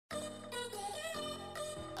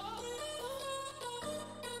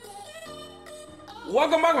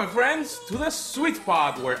Welcome back, my friends, to the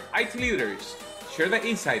SuiteSpot, where IT leaders share the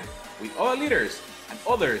insight with other leaders and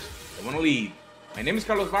others that want to lead. My name is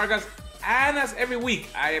Carlos Vargas, and as every week,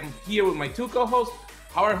 I am here with my two co-hosts,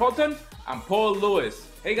 Howard Holton and Paul Lewis.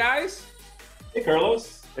 Hey, guys. Hey,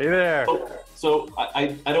 Carlos. Hey there. So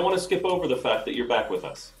I don't want to skip over the fact that you're back with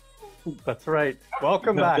us. That's right.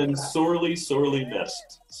 Welcome You have back. been sorely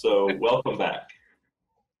missed. So welcome back.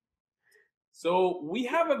 So we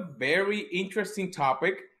have a very interesting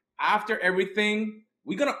topic. After everything,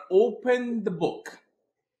 we're going to open the book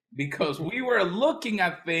because we were looking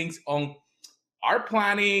at things on our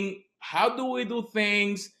planning. How do we do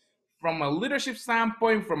things from a leadership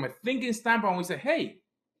standpoint, from a thinking standpoint? We said, hey,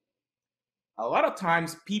 a lot of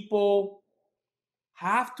times people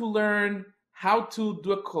have to learn how to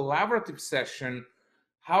do a collaborative session,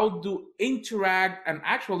 how to interact, and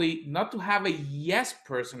actually not to have a yes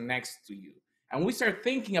person next to you. And we start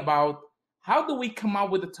thinking about how do we come up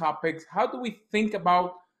with the topics? How do we think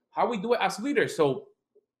about how we do it as leaders? So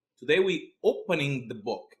today we opening the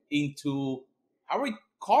book into, how are we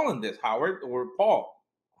calling this, Howard or Paul?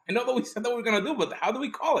 I know that we said that we're going to do, but how do we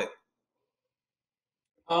call it?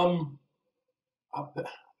 How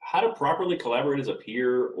to properly collaborate as a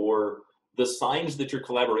peer, or the signs that your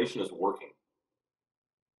collaboration is working.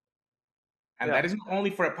 And that is not only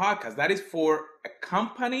for a podcast, that is for a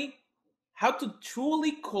company, how to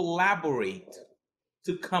truly collaborate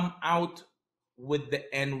to come out with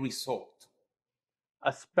the end result.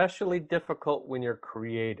 Especially difficult when you're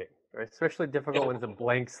creating, right? Especially difficult when it's a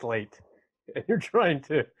blank slate and you're trying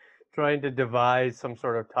to devise some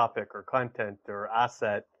sort of topic or content or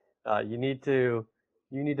asset. You need to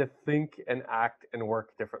think and act and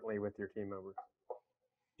work differently with your team members.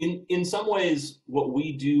 In some ways, what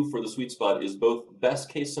we do for the SuiteSpot is both best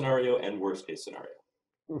case scenario and worst case scenario.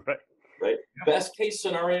 Right. Right. Yeah. Best case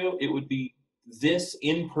scenario, it would be this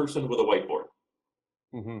in person with a whiteboard.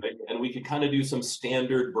 Mm-hmm. Right? And we could kind of do some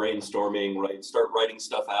standard brainstorming, right? Start writing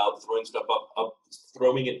stuff out, throwing stuff up,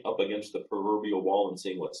 throwing it up against the proverbial wall and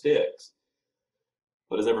seeing what sticks.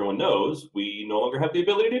 But as everyone knows, we no longer have the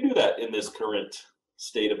ability to do that in this current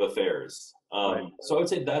state of affairs. Right. So I would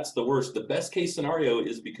say that's the worst. The best case scenario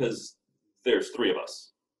is because there's three of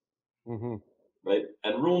us. Mm-hmm. Right?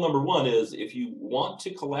 And rule number one is, if you want to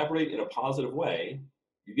collaborate in a positive way,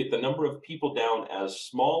 you get the number of people down as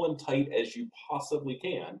small and tight as you possibly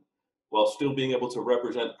can, while still being able to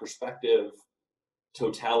represent perspective,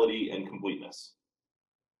 totality, and completeness.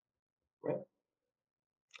 Right?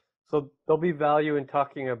 So there'll be value in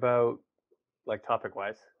talking about, like,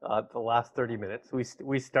 topic-wise, the last 30 minutes.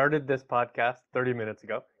 We started this podcast 30 minutes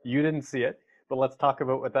ago. You didn't see it, but let's talk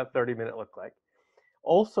about what that 30-minute looked like.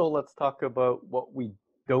 Also, let's talk about what we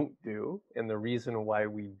don't do and the reason why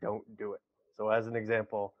we don't do it. So as an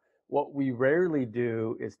example, what we rarely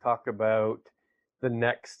do is talk about the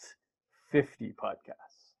next 50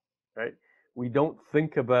 podcasts, right? We don't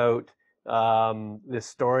think about the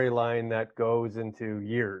storyline that goes into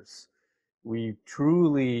years. We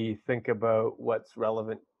truly think about what's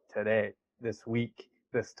relevant today, this week,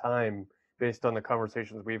 this time, based on the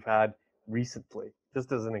conversations we've had recently,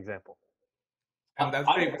 just as an example. And that's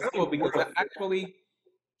very valuable because I actually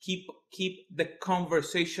keep the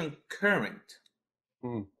conversation current.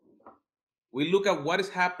 Mm. We look at what is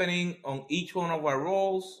happening on each one of our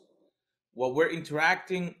roles, what we're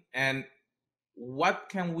interacting, and what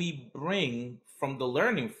can we bring from the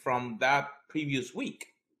learning from that previous week.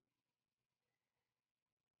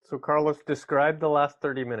 So Carlos, describe the last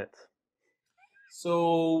 30 minutes.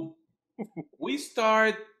 So we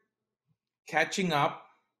start catching up,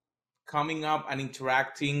 coming up and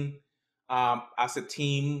interacting as a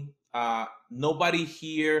team. Nobody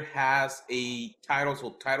here has a title,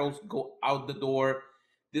 so titles go out the door.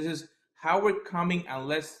 This is how we're coming,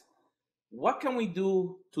 and what can we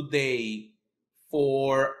do today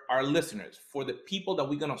for our listeners, for the people that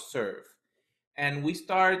we're gonna serve? And we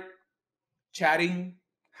start chatting,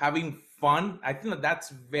 having fun. I think that that's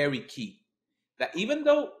very key. That even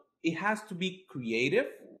though it has to be creative,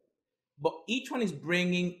 but each one is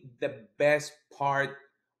bringing the best part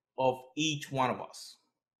of each one of us.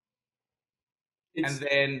 And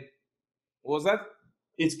then, what was that?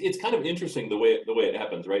 It's kind of interesting the way it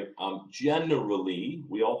happens, right? Generally,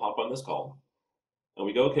 we all hop on this call, and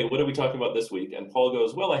we go, okay, what are we talking about this week? And Paul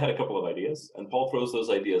goes, well, I had a couple of ideas, and Paul throws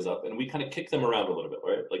those ideas up, and we kind of kick them around a little bit,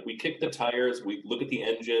 right? Like, we kick the tires, we look at the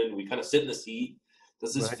engine, we kind of sit in the seat.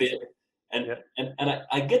 Does this fit? And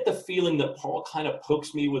I get the feeling that Paul kind of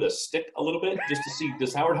pokes me with a stick a little bit just to see,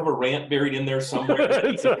 does Howard have a rant buried in there somewhere?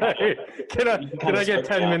 That's right. Can I get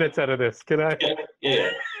 10 minutes out of this? Can I?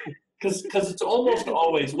 Yeah. Because it's almost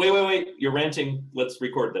always, wait, you're ranting, let's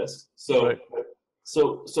record this. So, Right.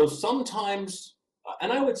 so sometimes,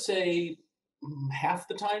 and I would say half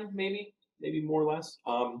the time, maybe more or less,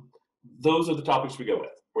 those are the topics we go with,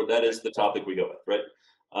 or that is the topic we go with, right?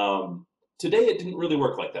 Today, it didn't really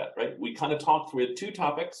work like that, right? We kind of talked with 2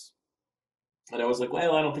 topics, and I was like,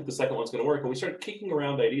 well, I don't think the second one's going to work. And we started kicking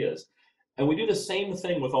around ideas. And we do the same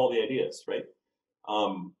thing with all the ideas, right?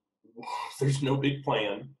 There's no big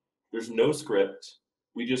plan. There's no script.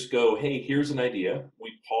 We just go, hey, here's an idea.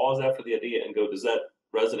 We pause after the idea and go, does that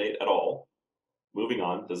resonate at all? Moving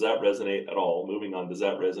on. Does that resonate at all? Moving on. Does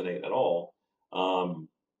that resonate at all? And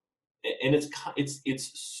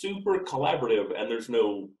it's super collaborative, and there's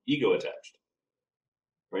no ego attached,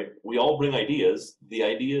 right? We all bring ideas. The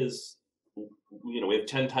ideas, we have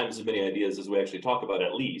 10 times as many ideas as we actually talk about,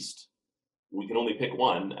 at least. We can only pick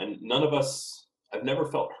one, and none of us, I've never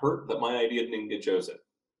felt hurt that my idea didn't get chosen.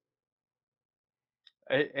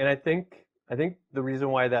 I think the reason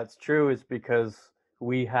why that's true is because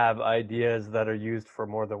we have ideas that are used for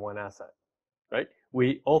more than one asset, right?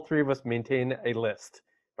 All 3 of us maintain a list,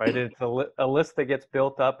 right? It's a list that gets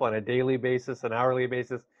built up on a daily basis, an hourly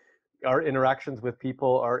basis. Our interactions with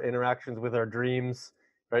people, our interactions with our dreams,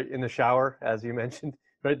 right? In the shower, as you mentioned,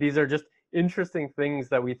 right? These are just interesting things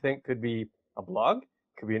that we think could be a blog,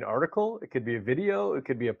 could be an article, it could be a video, it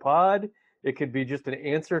could be a pod, it could be just an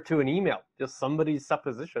answer to an email, just somebody's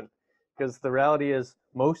supposition. Because the reality is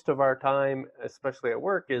most of our time, especially at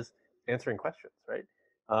work, is answering questions, right?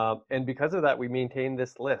 And because of that, we maintain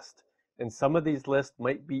this list. And some of these lists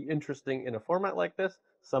might be interesting in a format like this.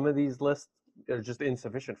 Some of these lists are just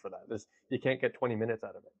insufficient for that. You can't get 20 minutes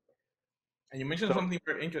out of it. And you mentioned something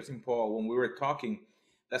very interesting, Paul, when we were talking,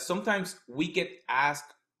 that sometimes we get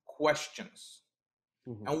asked questions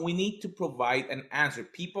and we need to provide an answer.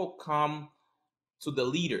 People come to the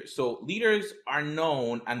leaders. So leaders are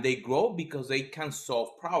known and they grow because they can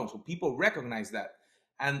solve problems. So people recognize that.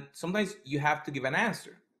 And sometimes you have to give an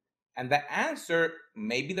answer. And that answer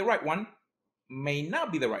may be the right one, may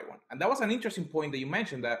not be the right one. And that was an interesting point that you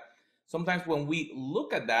mentioned, that sometimes when we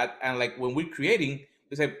look at that and like when we're creating,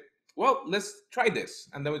 we say, well, let's try this.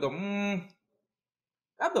 And then we go,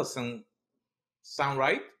 that doesn't sound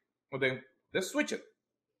right. Well, then let's switch it.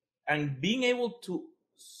 And being able to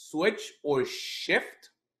switch or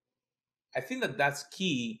shift, I think that that's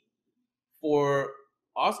key for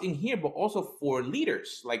us in here, but also for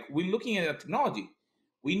leaders. Like we're looking at technology.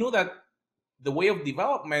 We know that the way of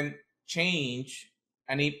development changed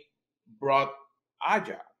and it brought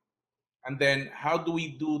agile. And then how do we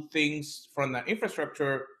do things from the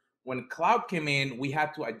infrastructure? When cloud came in, we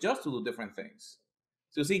had to adjust to do different things.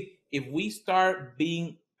 So see, if we start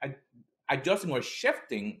being adjusting or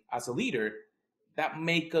shifting as a leader, that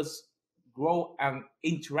make us grow and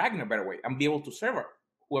interact in a better way and be able to serve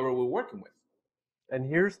whoever we're working with. And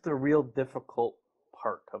here's the real difficult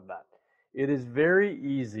part of that. It is very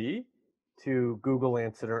easy to Google an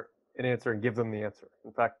answer and give them the answer.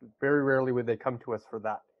 In fact, very rarely would they come to us for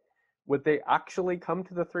that. What they actually come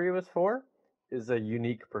to the 3 of us for is a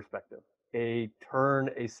unique perspective, a turn,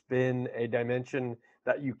 a spin, a dimension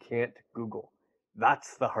that you can't Google.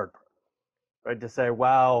 That's the hard part, right? To say,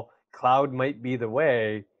 wow, cloud might be the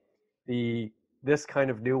way, this kind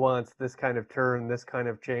of nuance, this kind of turn, this kind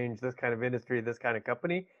of change, this kind of industry, this kind of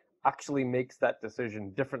company actually makes that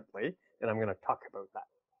decision differently. And I'm going to talk about that.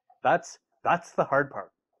 That's the hard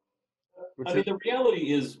part. The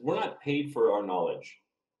reality is we're not paid for our knowledge.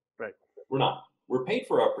 Right. We're not. We're paid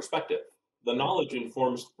for our perspective. The knowledge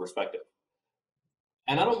informs the perspective.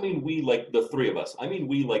 And I don't mean we like the 3 of us. I mean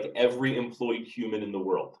we like every employed human in the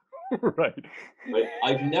world. Right.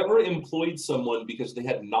 I've never employed someone because they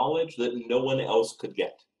had knowledge that no one else could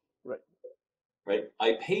get. Right.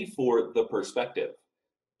 I pay for the perspective,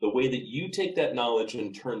 the way that you take that knowledge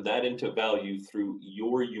and turn that into value through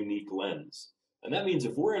your unique lens. And that means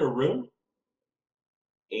if we're in a room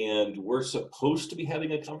and we're supposed to be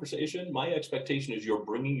having a conversation, my expectation is you're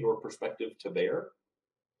bringing your perspective to bear.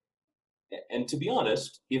 And to be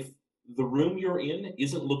honest, if the room you're in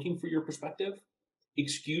isn't looking for your perspective,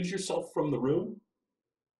 excuse yourself from the room.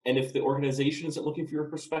 And if the organization isn't looking for your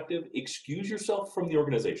perspective, excuse yourself from the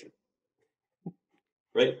organization.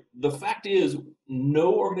 Right? The fact is,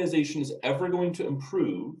 no organization is ever going to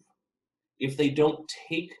improve if they don't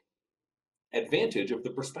take advantage of the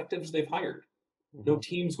perspectives they've hired. No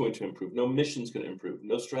team's going to improve. No mission's going to improve.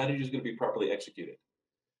 No strategy is going to be properly executed.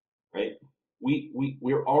 Right?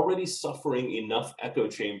 We're already suffering enough echo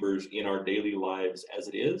chambers in our daily lives as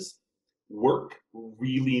it is. Work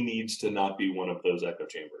really needs to not be one of those echo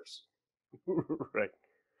chambers. Right.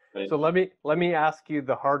 Right? So let me ask you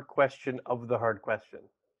the hard question of the hard question.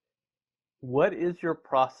 What is your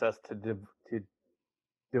process to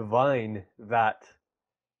divine that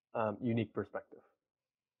unique perspective?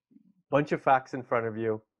 Bunch of facts in front of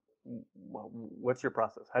you. What's your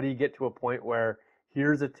process? How do you get to a point where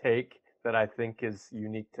here's a take that I think is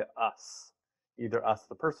unique to us, either us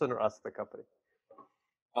the person or us the company?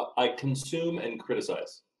 I consume and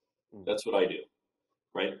criticize. Mm. That's what I do,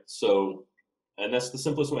 right? So, and that's the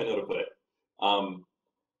simplest way I know to put it.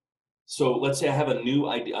 So let's say I have a new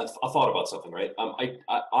idea, a thought about something, right?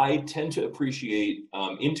 I tend to appreciate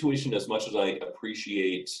intuition as much as I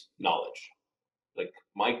appreciate knowledge. Like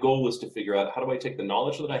my goal is to figure out how do I take the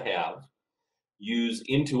knowledge that I have, use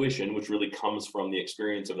intuition, which really comes from the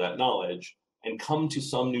experience of that knowledge, and come to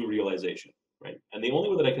some new realization, right? And the only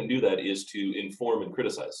way that I can do that is to inform and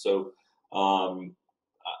criticize. So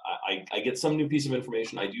I get some new piece of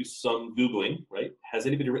information. I do some Googling, right? Has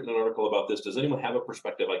anybody written an article about this? Does anyone have a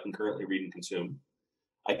perspective I can currently read and consume?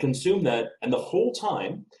 I consume that, and the whole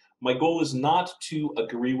time, my goal is not to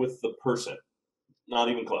agree with the person, not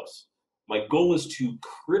even close. My goal is to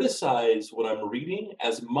criticize what I'm reading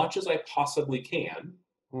as much as I possibly can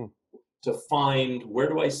to find where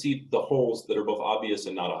do I see the holes that are both obvious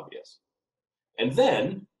and not obvious. And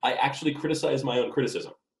then I actually criticize my own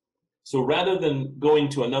criticism. So rather than going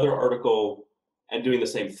to another article and doing the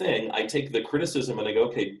same thing, I take the criticism and I go,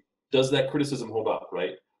 okay, does that criticism hold up,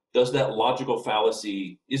 right? Does that logical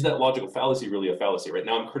fallacy, is that logical fallacy really a fallacy, right?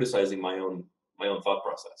 Now I'm criticizing my own thought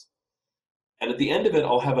process. And at the end of it,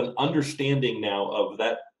 I'll have an understanding now of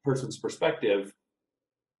that person's perspective.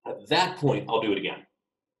 At that point, I'll do it again,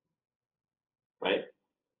 right?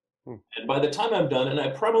 And by the time I'm done, and I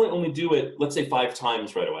probably only do it, let's say 5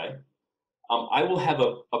 times right away, I will have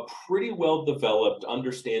a pretty well-developed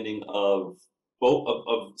understanding of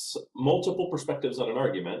multiple perspectives on an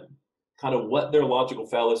argument, kind of what their logical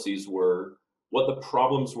fallacies were, what the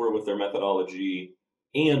problems were with their methodology,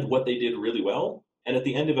 and what they did really well. And at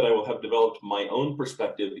the end of it, I will have developed my own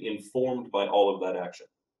perspective informed by all of that action.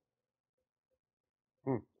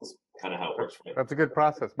 That's kind of how it works for me. That's a good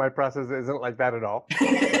process. My process isn't like that at all.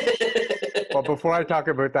 Well, before I talk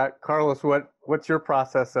about that, Carlos, what's your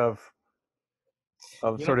process of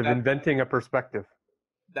sort of inventing a perspective?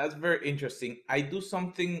 That's very interesting. I do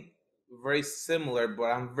something very similar, but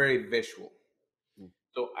I'm very visual.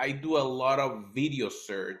 So I do a lot of video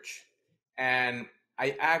search, and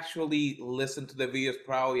I actually listen to the videos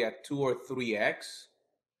probably at 2 or 3x.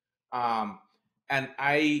 And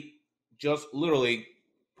I just literally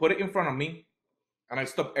put it in front of me and I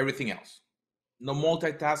stop everything else. No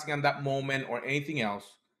multitasking at that moment or anything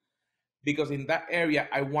else, because in that area,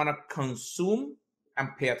 I want to consume and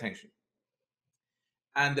pay attention.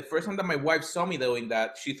 And the first time that my wife saw me doing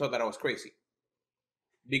that, she thought that I was crazy,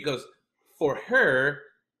 because for her,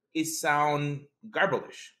 it sound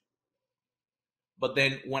garbage. But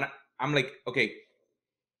then when I'm like, okay,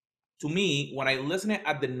 to me, when I listen it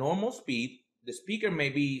at the normal speed, the speaker may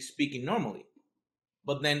be speaking normally,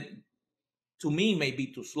 but then to me may be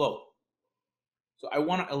too slow. So I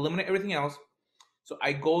want to eliminate everything else. So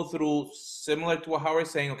I go through, similar to what Howard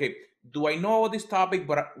is saying, okay, do I know this topic,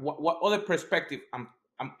 but what other perspective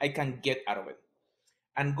I can get out of it?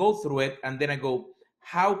 And go through it, and then I go,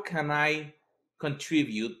 how can I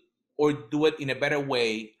contribute or do it in a better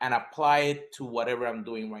way and apply it to whatever I'm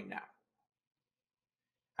doing right now?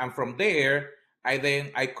 And from there, I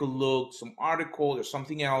could look some article or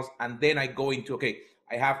something else, and then I go into, okay,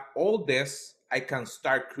 I have all this, I can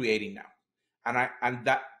start creating now. And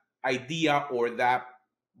that idea or that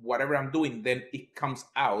whatever I'm doing, then it comes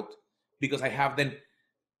out, because I have then,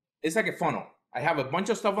 it's like a funnel. I have a bunch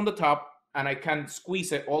of stuff on the top, and I can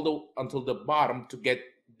squeeze it until the bottom to get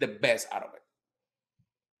the best out of it.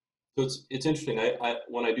 So it's interesting. I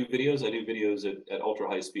when I do videos at ultra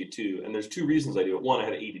high speed too, and there's 2 reasons I do it. One, I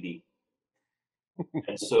had ADD,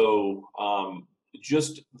 and so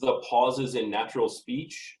just the pauses in natural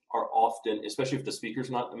speech are often, especially if the speaker's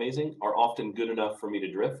not amazing, are often good enough for me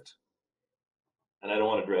to drift. And I don't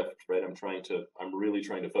want to drift, right? I'm really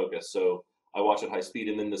trying to focus. So I watch at high speed.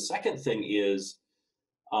 And then the second thing is,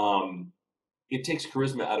 it takes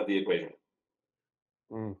charisma out of the equation.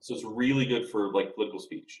 So it's really good for like political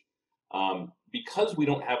speech. Because we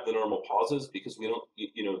don't have the normal pauses, because we don't,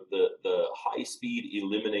 the high speed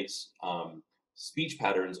eliminates speech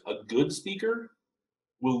patterns. A good speaker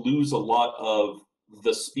will lose a lot of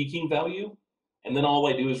the speaking value, and then all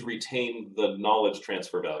I do is retain the knowledge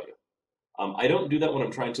transfer value. I don't do that when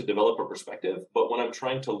I'm trying to develop a perspective, but when I'm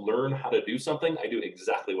trying to learn how to do something, I do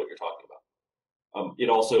exactly what you're talking about. It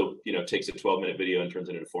also, takes a 12-minute video and turns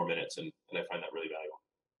it into 4 minutes, and I find that really valuable.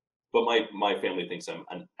 but my family thinks I'm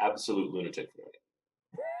an absolute lunatic for doing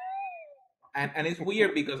it. And it's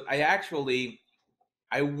weird because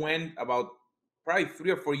I went about probably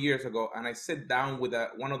 3 or 4 years ago, and I sat down with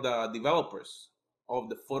one of the developers of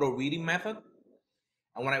the photo reading method.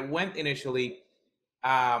 And when I went initially,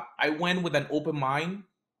 I went with an open mind,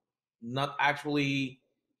 not actually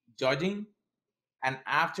judging. And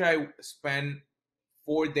after I spent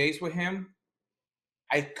 4 days with him,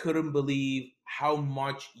 I couldn't believe how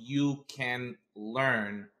much you can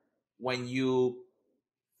learn when you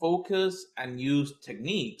focus and use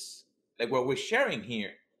techniques like what we're sharing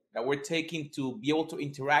here, that we're taking to be able to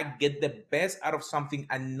interact, get the best out of something,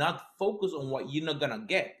 and not focus on what you're not gonna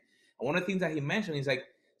get. And one of the things that he mentioned is like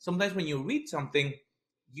sometimes when you read something,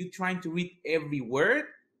 you're trying to read every word,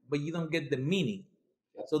 but you don't get the meaning.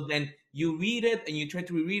 So then you read it and you try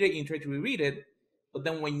to reread it, and you try to reread it, but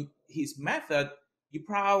then when his method, you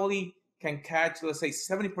probably can catch, let's say,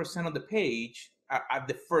 70% of the page at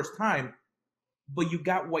the first time, but you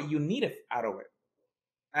got what you needed out of it.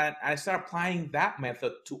 And I started applying that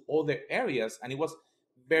method to other areas, and it was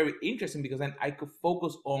very interesting because then I could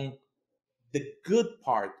focus on the good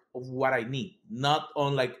part of what I need, not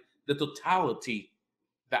on like the totality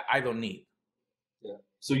that I don't need. Yeah.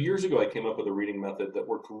 So years ago, I came up with a reading method that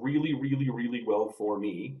worked really, really, really well for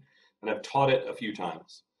me, and I've taught it a few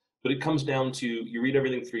times. But it comes down to you read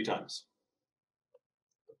everything 3 times,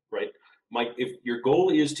 right? Mike, if your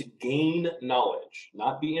goal is to gain knowledge,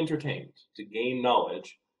 not be entertained, to gain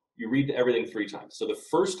knowledge, you read everything 3 times. So the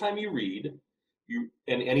first time you read,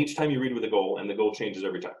 and each time you read with a goal, and the goal changes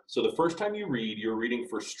every time. So the first time you read, you're reading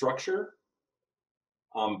for structure,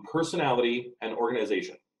 personality, and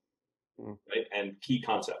organization, right? And key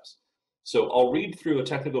concepts. So I'll read through a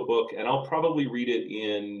technical book, and I'll probably read it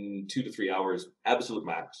in 2 to 3 hours, absolute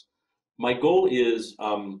max. My goal is,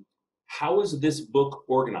 how is this book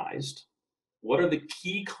organized? What are the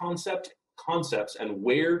key concepts, and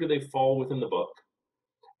where do they fall within the book?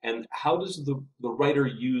 And how does the writer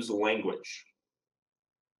use language,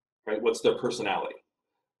 right? What's their personality?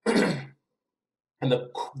 And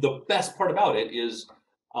the best part about it is,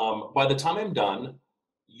 by the time I'm done,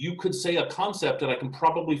 you could say a concept and I can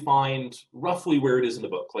probably find roughly where it is in the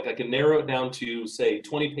book. Like I can narrow it down to, say,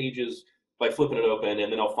 20 pages by flipping it open,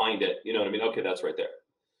 and then I'll find it. You know what I mean? Okay, that's right there.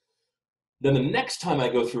 Then the next time I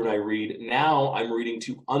go through and I read, now I'm reading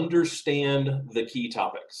to understand the key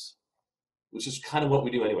topics, which is kind of what we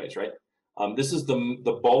do anyways, right? This is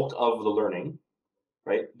the bulk of the learning,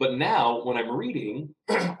 right? But now when I'm reading,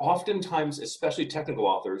 oftentimes, especially technical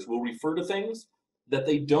authors, will refer to things that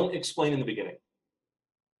they don't explain in the beginning,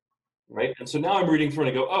 right? And so now I'm reading through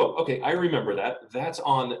and I go, oh, okay, I remember that. That's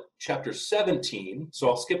on chapter 17. So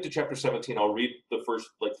I'll skip to chapter 17. I'll read the first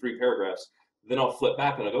like 3 paragraphs. Then I'll flip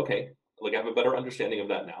back and I go, okay, like I have a better understanding of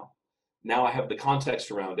that now. Now I have the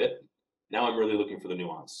context around it. Now I'm really looking for the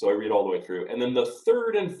nuance. So I read all the way through. And then the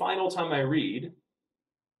third and final time I read,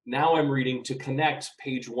 now I'm reading to connect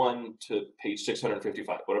page 1 to page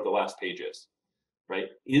 655, whatever the last page is, right?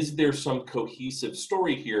 Is there some cohesive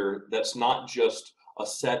story here that's not just a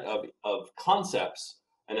set of concepts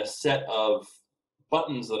and a set of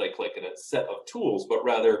buttons that I click and a set of tools, but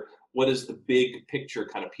rather what is the big picture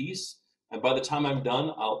kind of piece? And by the time I'm done,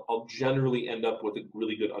 I'll generally end up with a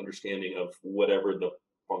really good understanding of whatever the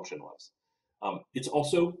function was. It's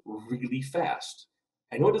also really fast.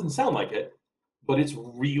 I know it doesn't sound like it, but it's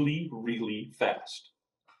really, really fast.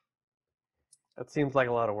 That seems like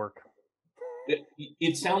a lot of work.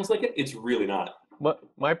 It sounds like it. It's really not.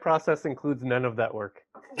 My process includes none of that work.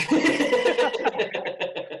 It's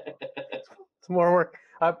more work.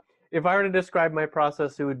 If I were to describe my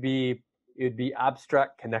process, it would be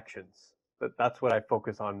abstract connections. That's what I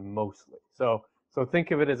focus on mostly. So think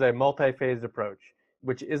of it as a multi-phased approach,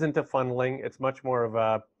 which isn't a funneling. It's much more of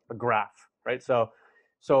a graph, right? So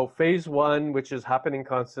phase 1, which is happening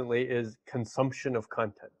constantly, is consumption of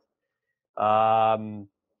content.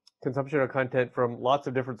 Consumption of content from lots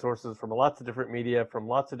of different sources, from lots of different media, from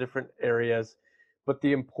lots of different areas. But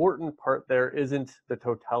the important part there isn't the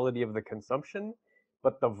totality of the consumption,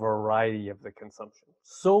 but the variety of the consumption.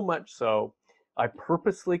 So much so, I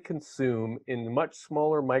purposely consume in much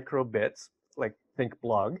smaller micro bits, like think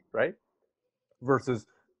blog, right? Versus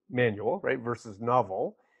manual, right? Versus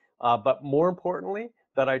novel. But more importantly,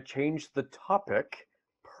 that I change the topic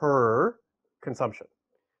per consumption.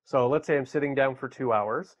 So let's say I'm sitting down for 2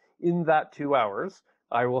 hours. In that 2 hours,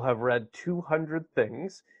 I will have read 200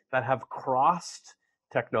 things that have crossed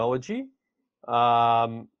technology,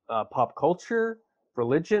 pop culture,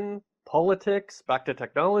 religion, politics, back to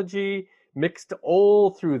technology, mixed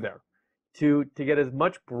all through there to get as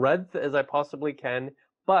much breadth as I possibly can,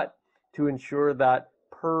 but to ensure that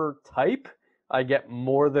per type, I get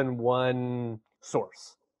more than one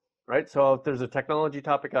source, right? So if there's a technology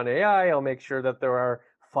topic on AI, I'll make sure that there are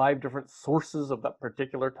 5 different sources of that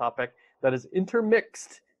particular topic that is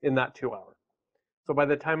intermixed in that 2 hours. So by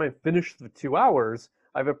the time I finish the 2 hours,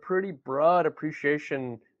 I have a pretty broad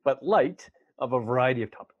appreciation, but light, of a variety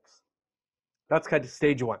of topics. That's kind of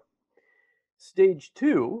stage 1. Stage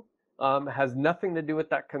 2 has nothing to do with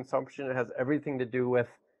that consumption. It has everything to do with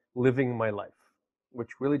living my life,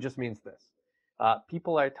 which really just means this.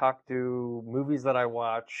 People I talk to, movies that I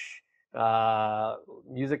watch,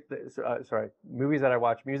 movies that I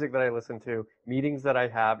watch, music that I listen to, meetings that I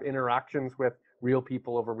have, interactions with real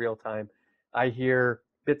people over real time. I hear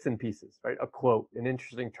bits and pieces, right? A quote, an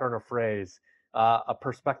interesting turn of phrase, a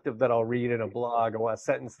perspective that I'll read in a blog, or a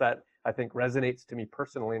sentence that I think resonates to me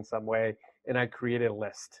personally in some way, and I create a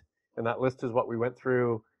list. And that list is what we went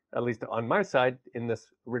through, at least on my side, in this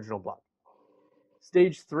original blog.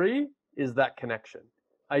 Stage 3 is that connection.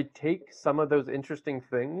 I take some of those interesting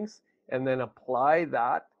things and then apply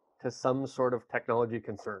that to some sort of technology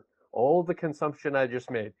concern. All the consumption I just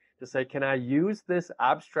made to say, can I use this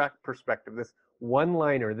abstract perspective, this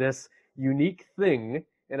one-liner, this unique thing,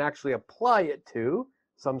 and actually apply it to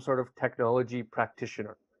some sort of technology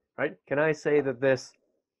practitioner, right? Can I say that this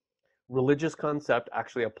religious concept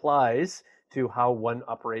actually applies to how one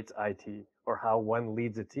operates IT or how one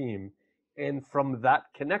leads a team? And from that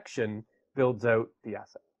connection builds out the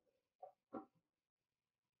asset.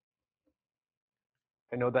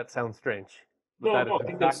 I know that sounds strange, but that is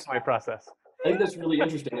exactly my process. I think that's really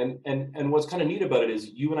interesting. And what's kind of neat about it is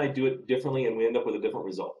you and I do it differently and we end up with a different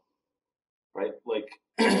result, right? Like,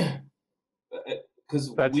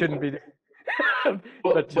 because that shouldn't be,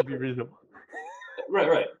 that should be reasonable.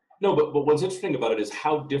 Right. No, but what's interesting about it is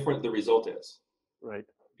how different the result is. Right.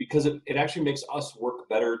 Because it actually makes us work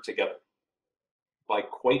better together by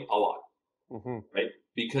quite a lot, right?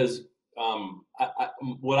 Because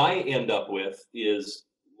what I end up with is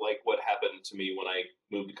like what happened to me when I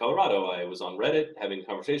moved to Colorado. I was on Reddit having a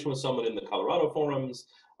conversation with someone in the Colorado forums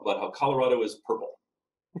about how Colorado is purple.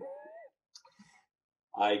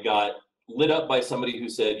 I got lit up by somebody who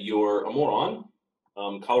said, "You're a moron.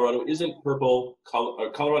 Colorado isn't purple.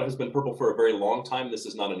 Colorado has been purple for a very long time. This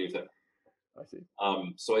is not a new thing." I see.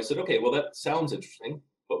 So I said, "Okay, well, that sounds interesting,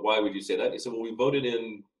 but why would you say that?" And he said, "Well, we voted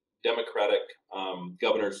in Democratic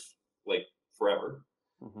governors like forever.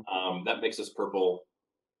 That makes us purple.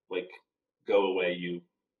 Like, go away, you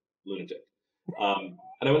lunatic." And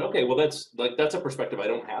I went, "Okay, well, that's a perspective I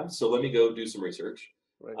don't have. So let me go do some research."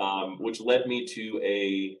 Right. Which led me to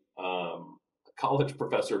a college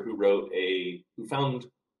professor who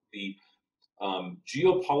found the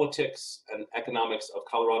geopolitics and economics of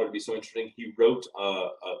Colorado to be so interesting. He wrote a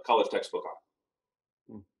college textbook on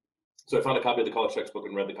it. So I found a copy of the college textbook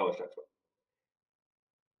and read the college textbook,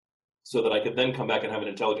 so that I could then come back and have an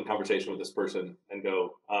intelligent conversation with this person and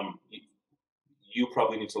go, you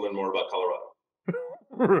probably need to learn more about Colorado.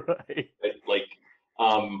 Right. Like,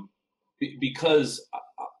 because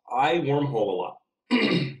I wormhole a lot.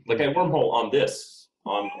 Like I wormhole on this,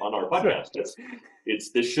 on our podcast.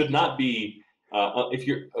 This should not be,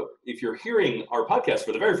 if you're hearing our podcast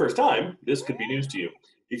for the very first time, this could be news to you.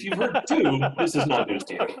 If you've heard 2, this is not news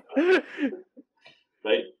to you.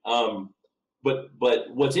 Right? But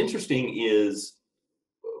what's interesting is,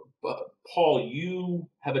 Paul, you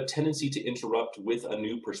have a tendency to interrupt with a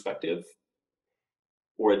new perspective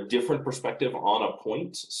or a different perspective on a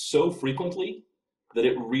point so frequently that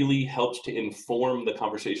it really helps to inform the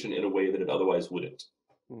conversation in a way that it otherwise wouldn't.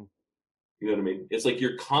 You know what I mean? It's like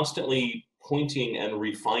you're constantly pointing and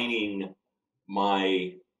refining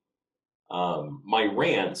my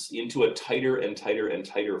rants into a tighter and tighter and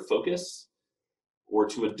tighter focus, or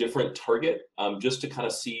to a different target, just to kind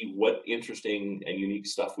of see what interesting and unique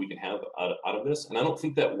stuff we can have out of this. And I don't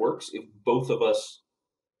think that works if both of us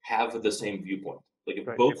have the same viewpoint. Like if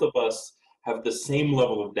both of us have the same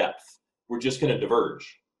level of depth, we're just going to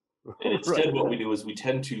diverge. And instead what we do is we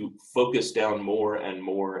tend to focus down more and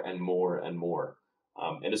more and more and more.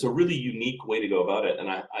 And it's a really unique way to go about it. And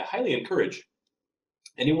I highly encourage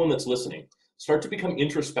anyone that's listening, start to become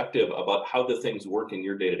introspective about how the things work in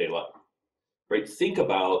your day-to-day life. Right? Think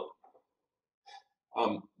about,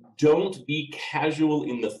 don't be casual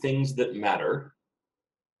in the things that matter.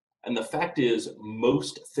 And the fact is,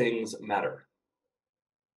 most things matter.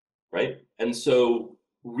 Right? And so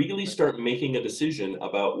really start making a decision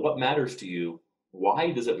about what matters to you,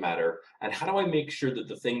 why does it matter, and how do I make sure that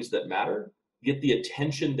the things that matter get the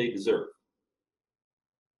attention they deserve?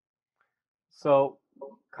 So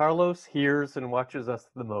Carlos hears and watches us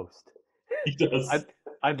the most. He does.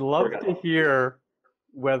 I'd love to hear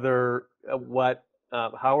whether what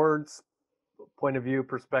Howard's point of view,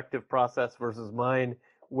 perspective, process versus mine,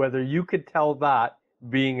 whether you could tell that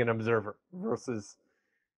being an observer versus.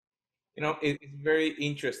 It's very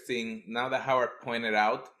interesting now that Howard pointed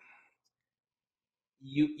out.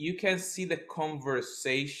 You can see the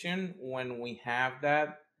conversation when we have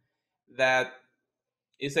that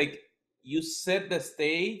it's like you set the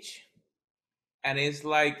stage, and it's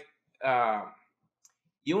like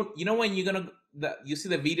you know when you're gonna you see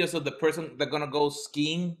the videos of the person that's gonna go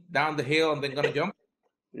skiing down the hill and then gonna jump.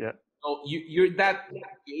 Yeah. So you're that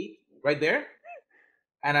gate right there,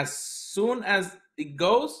 and as soon as it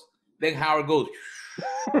goes, then Howard goes.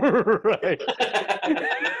 Right.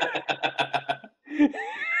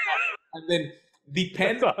 And then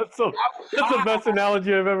depends. That's the best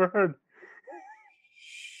analogy I've ever heard.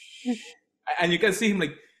 And you can see him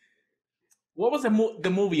like, what was the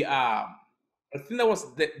movie? I think that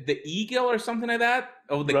was the Eagle or something like that.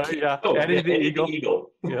 Oh, the kid. Yeah. Eddie the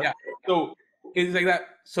Eagle. Yeah. So it's like that.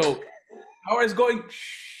 So Howard's going,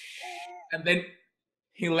 and then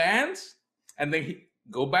he lands, and then he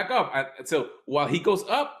go back up. And so while he goes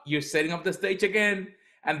up, you're setting up the stage again,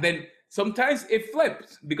 and then sometimes it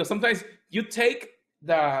flips because sometimes you take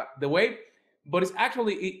the wave, but it's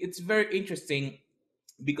actually it's very interesting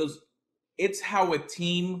because it's how a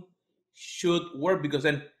team should work, because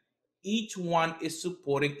then each one is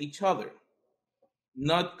supporting each other,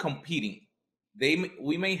 not competing.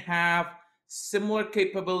 We may have similar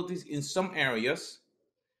capabilities in some areas,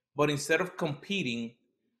 but instead of competing,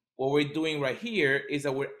 what we're doing right here is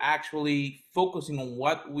that we're actually focusing on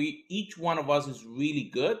what each one of us is really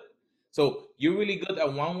good. So you're really good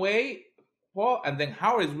at one way, Paul, and then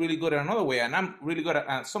Howard is really good at another way, and I'm really good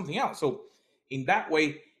at something else. So in that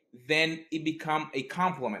way, then it becomes a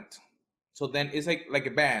complement. So then it's like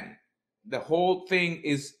a band. The whole thing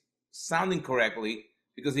is sounding correctly,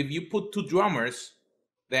 because if you put two drummers,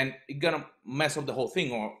 then it's gonna mess up the whole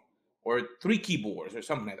thing, or three keyboards or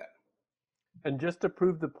something like that. And just to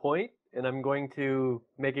prove the point, and I'm going to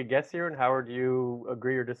make a guess here, and Howard, you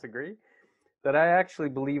agree or disagree, that I actually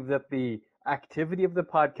believe that the activity of the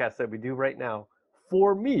podcast that we do right now,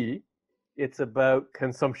 for me, it's about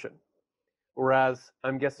consumption. Whereas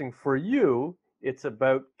I'm guessing for you, it's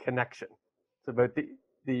about connection. It's about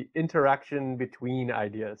the interaction between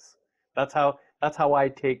ideas. That's how I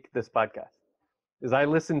take this podcast. Is I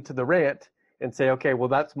listen to the rant and say, okay, well,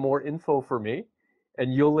 that's more info for me.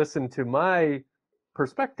 And you'll listen to my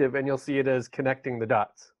perspective and you'll see it as connecting the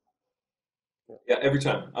dots. Yeah, every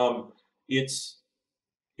time. It's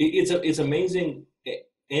amazing.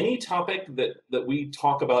 Any topic that we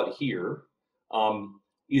talk about here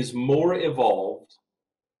is more evolved,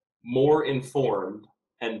 more informed,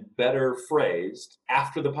 and better phrased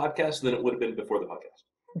after the podcast than it would have been before the podcast.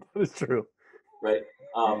 That's true. Right.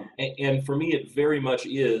 And for me, it very much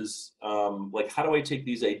is like, how do I take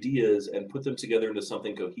these ideas and put them together into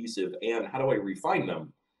something cohesive, and how do I refine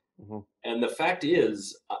them? Mm-hmm. And the fact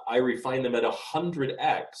is, I refine them at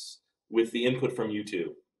 100x with the input from you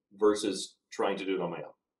two versus trying to do it on my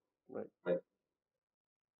own. Right.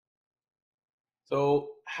 So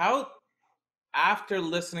how, after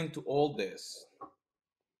listening to all this,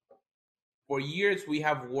 for years we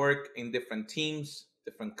have worked in different teams,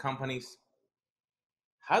 different companies.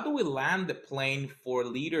 How do we land the plane for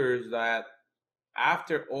leaders that,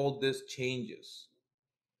 after all these changes,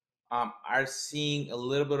 are seeing a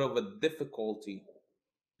little bit of a difficulty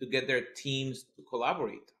to get their teams to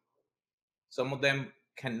collaborate? Some of them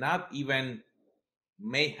cannot even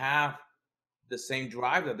may have the same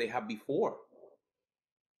drive that they had before.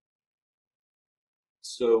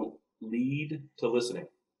 So lead to listening,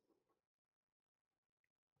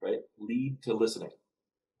 right? Lead to listening.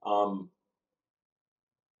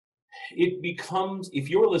 It becomes, if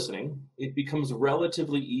you're listening, it becomes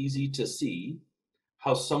relatively easy to see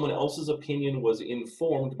how someone else's opinion was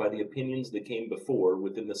informed by the opinions that came before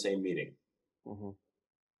within the same meeting. Mm-hmm.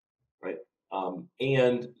 Right?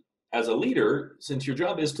 And as a leader, since your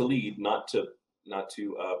job is to lead, not to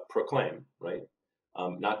proclaim, right?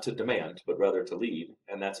 Not to demand, but rather to lead,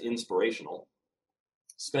 and that's inspirational.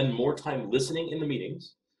 Spend more time listening in the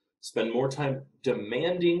meetings. Spend more time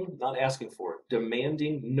demanding, not asking for it,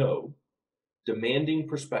 demanding no, demanding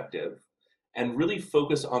perspective, and really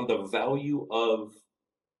focus on the value of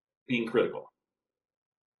being critical,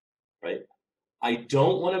 right? I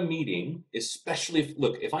don't want a meeting, especially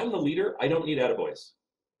if I'm the leader, I don't need attaboys.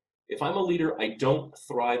 If I'm a leader, I don't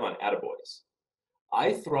thrive on attaboys.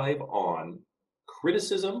 I thrive on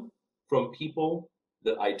criticism from people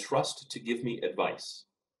that I trust to give me advice.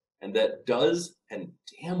 And that does, and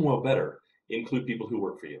damn well better, include people who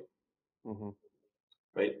work for you, Mm-hmm.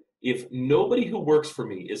 right? If nobody who works for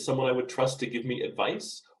me is someone I would trust to give me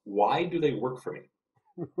advice, why do they work for me,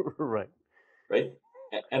 Right. right?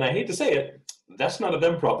 And I hate to say it, that's not a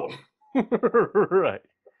them problem. Right.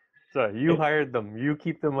 So you Right? hired them. You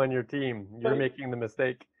keep them on your team. You're Right. making the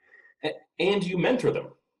mistake. And you mentor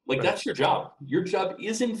them. Like, Right. that's your job. Your job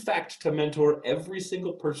is, in fact, to mentor every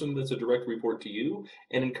single person that's a direct report to you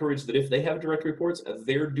and encourage that if they have direct reports,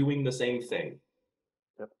 they're doing the same thing.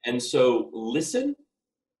 Yep. And so listen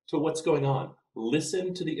to what's going on.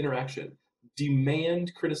 Listen to the interaction.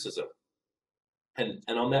 Demand criticism. And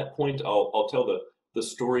on that point, I'll tell the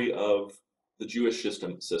story of the Jewish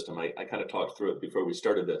system. I kind of talked through it before we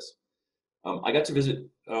started this. I got to visit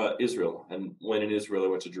Israel, and when in Israel, I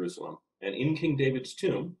went to Jerusalem. And in King David's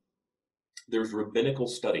tomb, there's rabbinical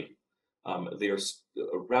study.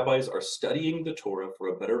 Rabbis are studying the Torah for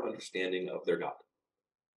a better understanding of their God.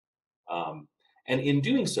 And in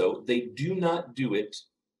doing so, they do not do it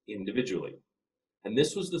individually. And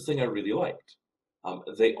this was the thing I really liked.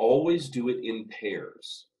 They always do it in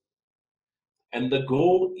pairs. And the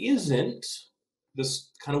goal isn't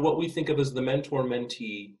this kind of what we think of as the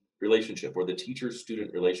mentor-mentee relationship or the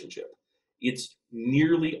teacher-student relationship. It's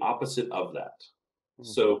nearly opposite of that. Mhm.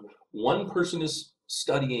 So one person is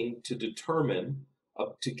studying to determine,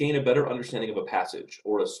 to gain a better understanding of a passage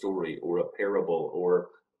or a story or a parable or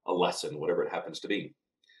a lesson, whatever it happens to be.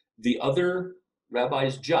 The other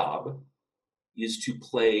rabbi's job is to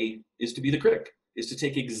be the critic, is to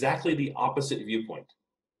take exactly the opposite viewpoint.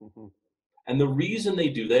 Mm-hmm. And the reason they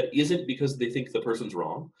do that isn't because they think the person's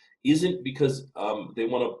wrong, isn't because they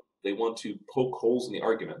want to poke holes in the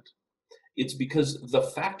argument. It's because the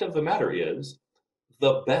fact of the matter is,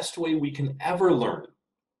 the best way we can ever learn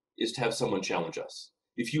is to have someone challenge us.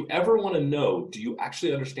 If you ever want to know, do you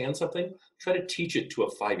actually understand something? Try to teach it to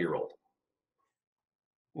a 5-year-old,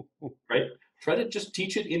 right? Try to just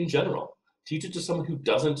teach it in general. Teach it to someone who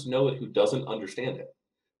doesn't know it, who doesn't understand it.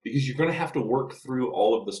 Because you're going to have to work through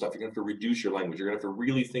all of the stuff. You're going to have to reduce your language. You're going to have to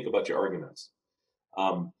really think about your arguments.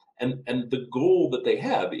 And the goal that they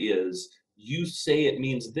have is, you say it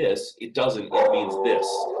means this, it doesn't, it means this.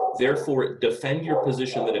 Therefore, defend your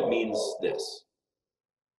position that it means this,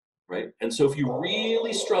 right? And so if you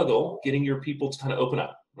really struggle getting your people to kind of open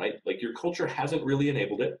up, right? Like, your culture hasn't really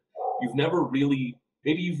enabled it.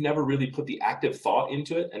 Maybe you've never really put the active thought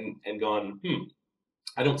into it and gone,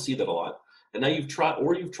 I don't see that a lot. And now you've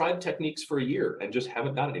tried techniques for a year and just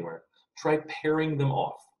haven't got anywhere. Try pairing them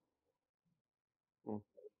off,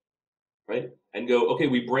 right? And go, okay,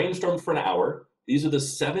 we brainstormed for an hour. These are the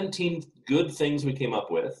 17 good things we came up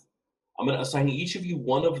with. I'm going to assign each of you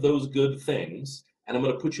one of those good things, and I'm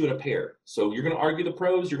going to put you in a pair. So you're going to argue the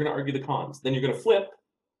pros, you're going to argue the cons. Then you're going to flip,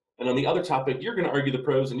 and on the other topic, you're going to argue the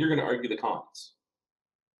pros and you're going to argue the cons.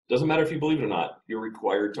 Doesn't matter if you believe it or not, you're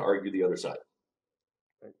required to argue the other side.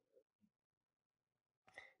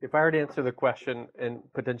 If I were to answer the question and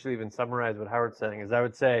potentially even summarize what Howard's saying, is I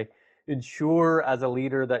would say, ensure as a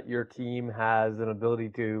leader that your team has an ability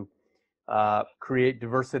to create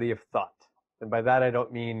diversity of thought. And by that, I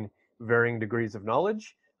don't mean varying degrees of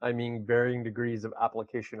knowledge. I mean varying degrees of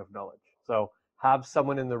application of knowledge. So have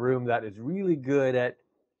someone in the room that is really good at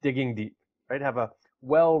digging deep, right? Have a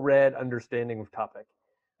well-read understanding of topic.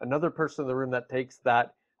 Another person in the room that takes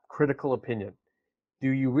that critical opinion. Do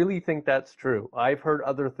you really think that's true? I've heard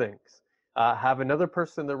other things. Have another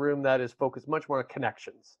person in the room that is focused much more on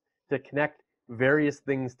connections, to connect various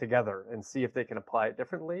things together and see if they can apply it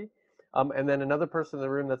differently. And then another person in the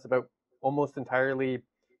room that's about almost entirely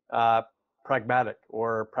pragmatic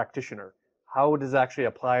or practitioner. How does it actually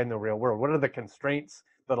apply in the real world? What are the constraints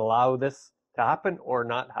that allow this to happen or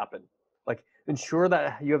not happen? Like, ensure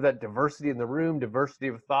that you have that diversity in the room, diversity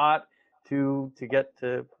of thought to get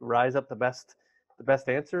to rise up the best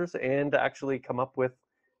answers and to actually come up with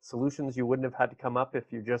solutions you wouldn't have had to come up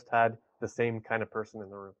if you just had the same kind of person in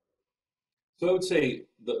the room. So I would say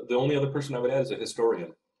the only other person I would add is a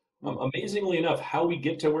historian. Amazingly enough, how we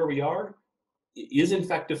get to where we are is in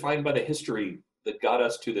fact defined by the history that got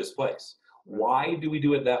us to this place. Why do we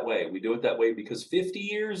do it that way? We do it that way because 50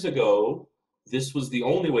 years ago, this was the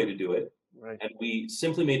only way to do it. Right. And we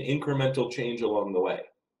simply made incremental change along the way.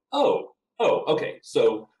 Oh, okay.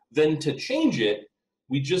 So then to change it,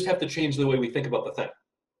 we just have to change the way we think about the thing.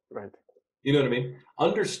 Right. You know what I mean?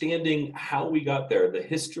 Understanding how we got there, the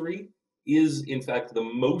history, is in fact the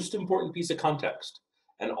most important piece of context.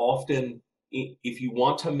 And often, if you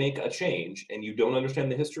want to make a change and you don't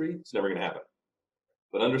understand the history, it's never going to happen.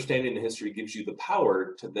 But understanding the history gives you the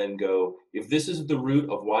power to then go, if this is the root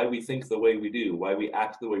of why we think the way we do, why we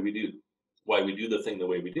act the way we do, why we do the thing the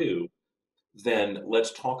way we do, then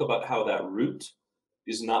let's talk about how that root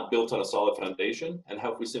is not built on a solid foundation, and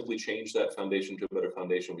how if we simply change that foundation to a better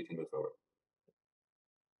foundation, we can move forward.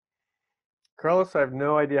 Carlos, I have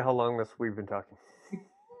no idea how long we've been talking.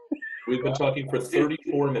 We've been talking for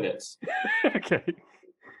 34 minutes. Okay.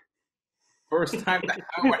 First time that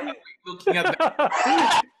we're looking at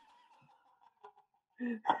that.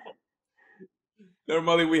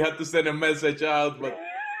 Normally we had to send a message out, but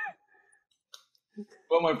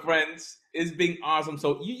well, my friends, it's been awesome.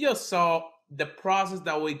 So you just saw the process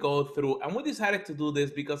that we go through, and we decided to do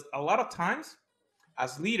this because a lot of times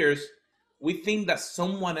as leaders, we think that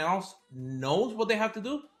someone else knows what they have to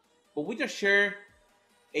do, but we just share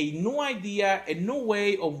a new idea, a new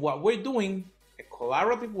way of what we're doing, a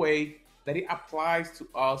collaborative way that it applies to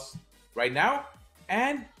us right now,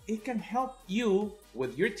 and it can help you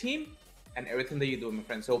with your team and everything that you do, my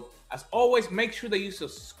friends. So as always, make sure that you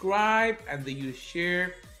subscribe and that you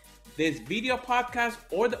share this video podcast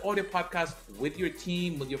or the audio podcast with your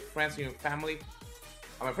team, with your friends and your family.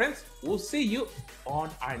 And my friends, we'll see you on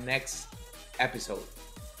our next episode.